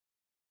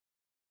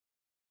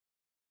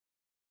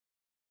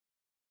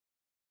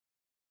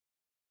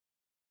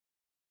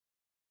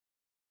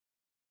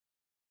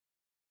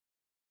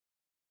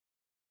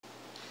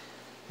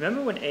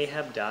Remember when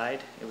Ahab died?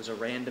 It was a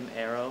random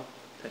arrow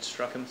that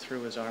struck him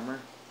through his armor.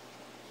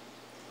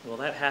 Well,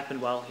 that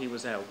happened while he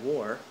was at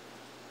war,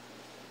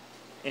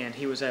 and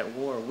he was at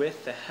war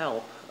with the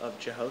help of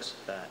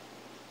Jehosaphat.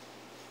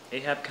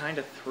 Ahab kind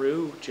of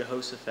threw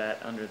Jehosaphat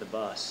under the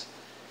bus,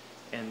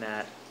 in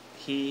that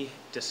he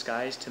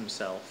disguised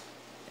himself,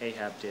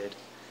 Ahab did,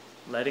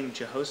 letting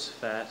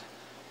Jehosaphat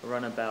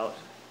run about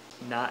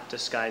not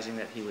disguising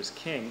that he was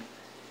king.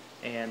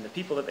 And the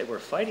people that they were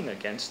fighting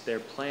against, their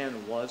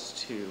plan was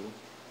to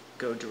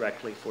go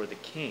directly for the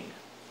king.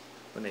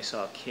 When they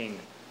saw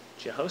King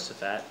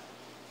Jehosaphat,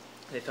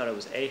 they thought it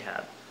was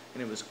Ahab.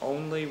 And it was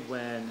only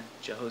when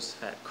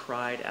Jehosaphat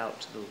cried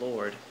out to the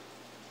Lord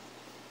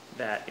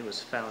that it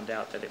was found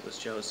out that it was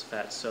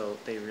Jehosaphat, so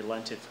they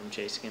relented from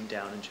chasing him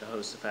down, and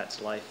Jehoshaphat's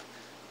life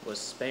was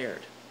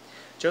spared.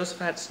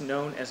 Jehoshaphat's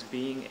known as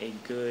being a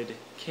good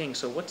king,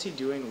 so what's he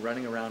doing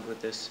running around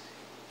with this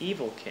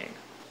evil king?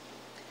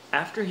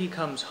 After he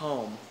comes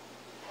home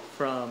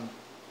from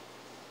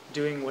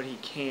doing what he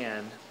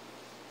can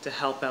to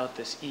help out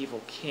this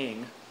evil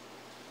king,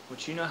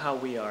 which you know how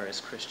we are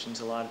as Christians,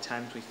 a lot of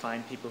times we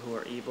find people who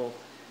are evil,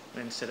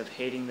 and instead of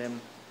hating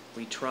them,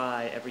 we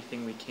try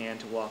everything we can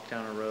to walk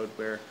down a road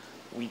where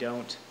we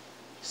don't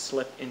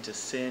slip into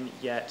sin,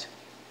 yet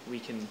we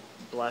can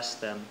bless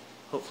them,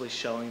 hopefully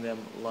showing them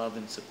love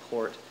and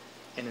support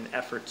in an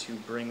effort to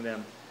bring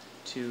them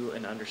to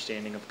an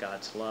understanding of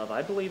God's love.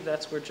 I believe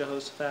that's where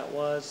Jehoshaphat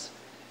was,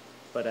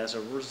 but as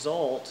a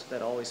result,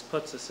 that always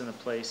puts us in a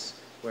place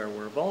where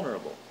we're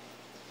vulnerable.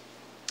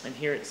 And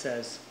here it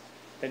says,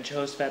 "Then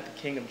Jehoshaphat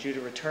the king of Judah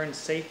returned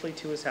safely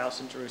to his house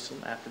in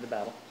Jerusalem after the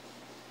battle.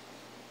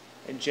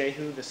 And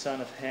Jehu the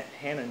son of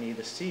Hanani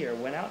the seer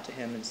went out to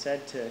him and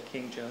said to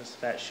King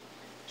Jehoshaphat,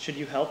 'Should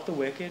you help the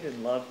wicked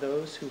and love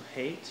those who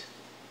hate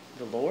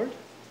the Lord?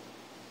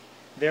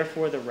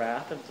 Therefore the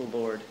wrath of the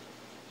Lord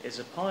is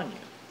upon you.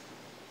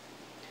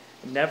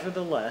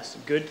 Nevertheless,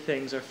 good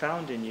things are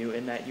found in you,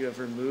 in that you have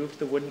removed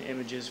the wooden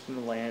images from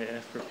the land and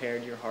have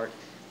prepared your heart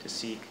to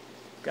seek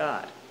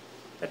God.'"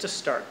 That's a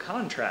stark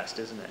contrast,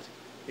 isn't it?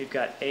 We've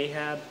got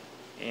Ahab,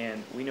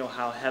 and we know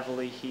how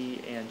heavily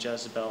he and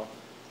Jezebel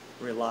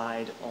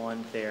relied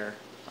on their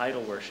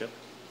idol worship,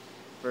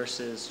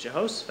 versus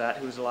Jehoshaphat,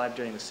 who was alive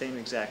during the same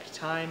exact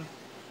time,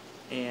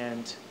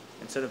 and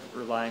instead of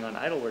relying on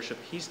idol worship,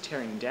 he's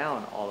tearing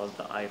down all of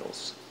the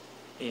idols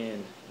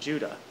in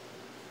Judah.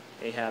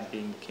 Ahab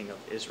being the king of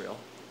Israel,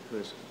 who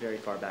is very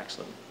far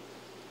backslidden.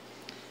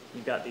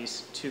 You've got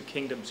these two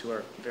kingdoms who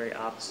are very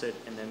opposite,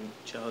 and then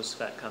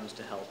Jehoshaphat comes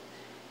to help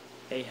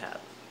Ahab.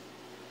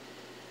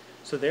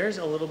 So there's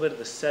a little bit of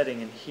the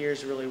setting, and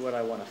here's really what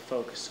I want to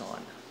focus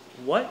on.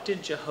 What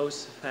did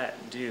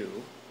Jehoshaphat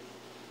do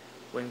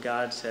when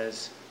God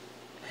says,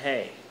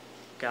 "Hey,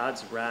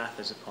 God's wrath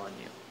is upon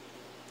you"?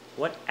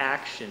 What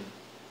action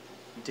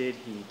did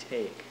he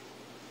take?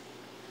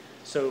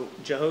 So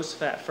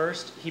Jehoshaphat,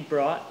 first, he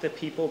brought the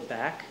people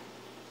back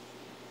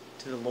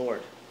to the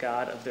Lord,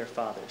 God of their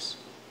fathers.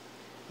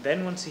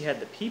 Then once he had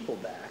the people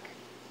back,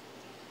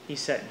 he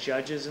set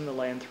judges in the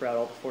land throughout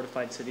all the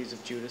fortified cities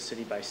of Judah,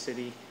 city by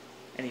city,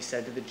 and he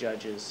said to the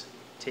judges,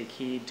 "Take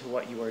heed to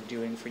what you are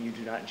doing, for you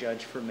do not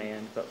judge for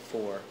man, but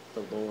for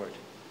the Lord,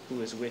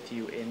 who is with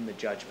you in the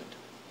judgment."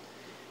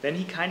 Then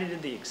he kind of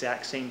did the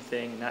exact same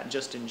thing, not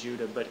just in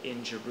Judah, but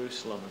in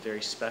Jerusalem, a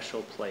very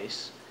special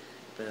place,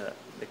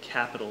 the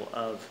capital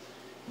of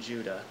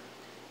Judah.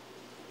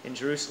 In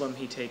Jerusalem,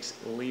 he takes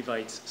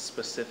Levites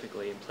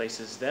specifically and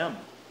places them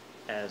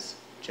as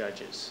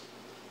judges.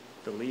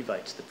 The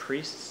Levites, the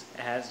priests,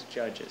 as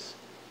judges.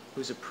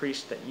 Who's a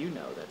priest that you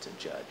know that's a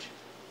judge?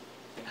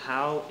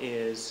 How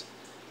is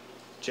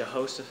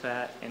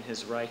Jehoshaphat and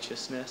his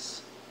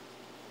righteousness,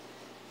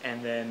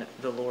 and then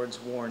the Lord's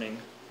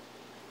warning,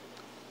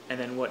 and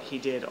then what he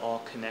did all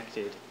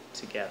connected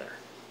together?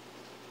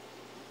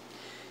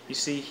 You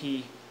see,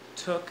 he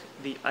took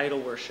the idol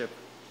worship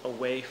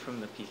away from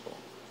the people.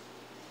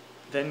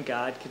 Then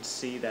God could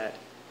see that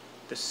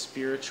the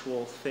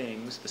spiritual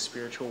things, the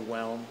spiritual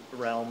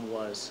realm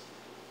was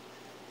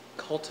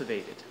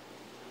cultivated,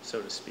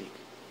 so to speak,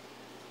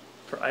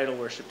 for idol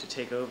worship to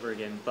take over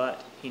again.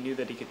 But he knew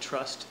that he could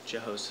trust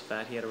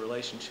Jehoshaphat. He had a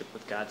relationship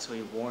with God, so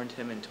he warned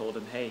him and told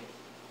him, "Hey,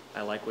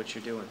 I like what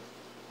you're doing."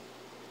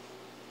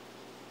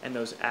 And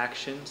those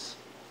actions,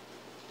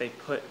 they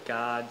put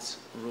God's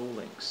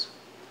rulings,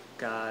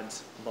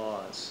 God's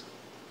laws,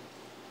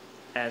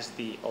 as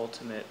the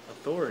ultimate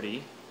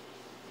authority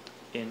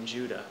in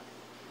Judah.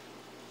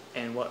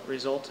 And what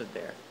resulted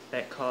there?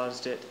 That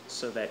caused it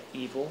so that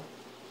evil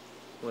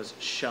was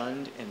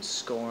shunned and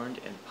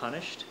scorned and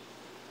punished,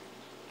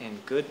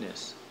 and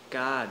goodness,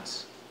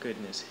 God's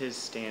goodness, his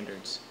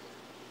standards,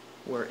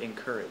 were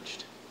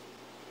encouraged.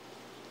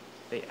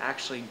 They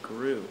actually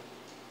grew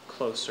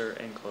closer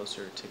and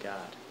closer to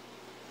God.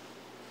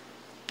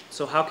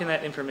 So how can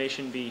that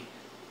information be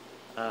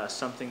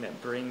something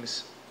that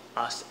brings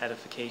us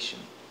edification?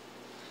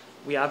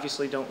 We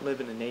obviously don't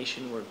live in a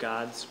nation where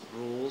God's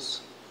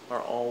rules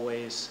are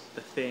always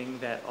the thing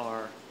that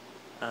are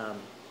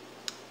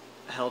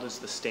held as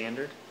the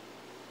standard.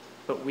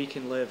 but we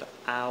can live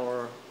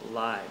our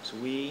lives.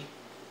 We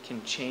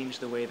can change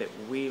the way that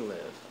we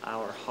live,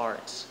 our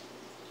hearts,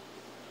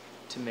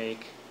 to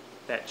make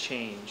that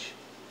change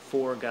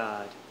for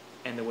God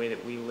and the way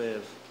that we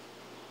live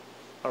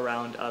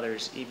around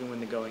others, even when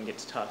the going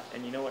gets tough.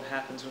 And you know what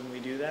happens when we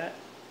do that?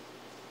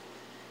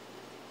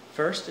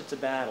 First, it's a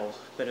battle,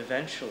 but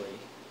eventually,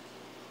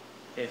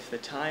 if the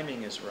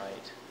timing is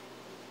right,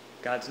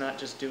 God's not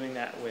just doing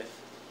that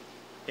with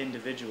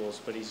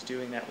individuals, but he's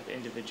doing that with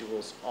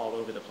individuals all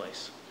over the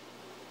place.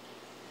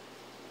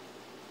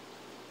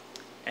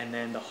 And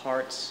then the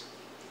hearts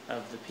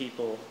of the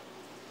people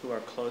who are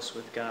close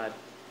with God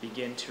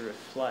begin to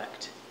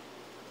reflect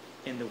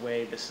in the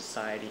way the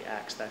society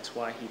acts. That's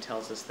why he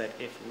tells us that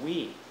if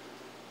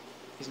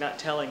he's not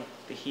telling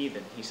the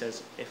heathen, he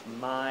says, if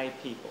my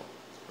people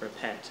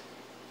repent,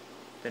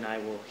 then I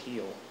will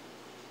heal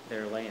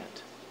their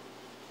land.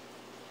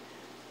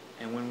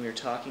 And when we're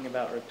talking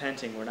about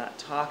repenting, we're not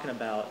talking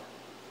about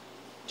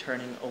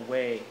turning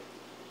away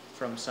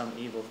from some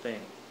evil thing.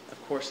 Of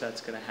course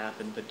that's going to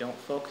happen, but don't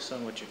focus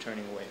on what you're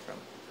turning away from.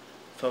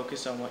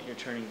 Focus on what you're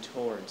turning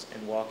towards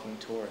and walking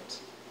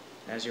towards.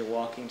 As you're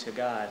walking to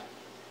God,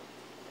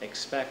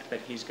 expect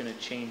that he's going to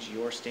change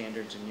your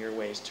standards and your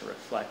ways to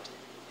reflect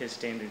his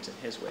standards and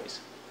his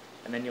ways.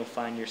 And then you'll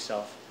find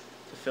yourself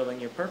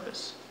fulfilling your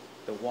purpose,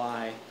 the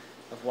why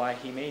of why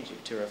he made you,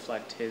 to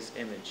reflect his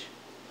image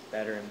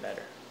better and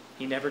better.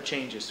 He never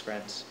changes,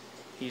 friends.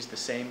 He's the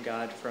same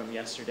God from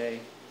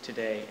yesterday,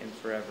 today, and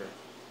forever.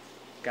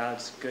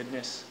 God's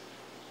goodness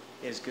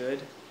is good,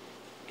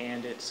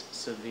 and it's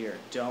severe.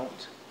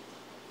 Don't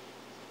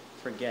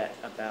forget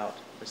about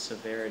the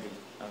severity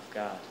of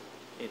God.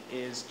 It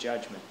is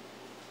judgment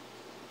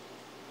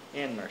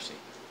and mercy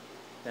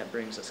that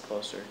brings us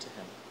closer to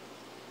him.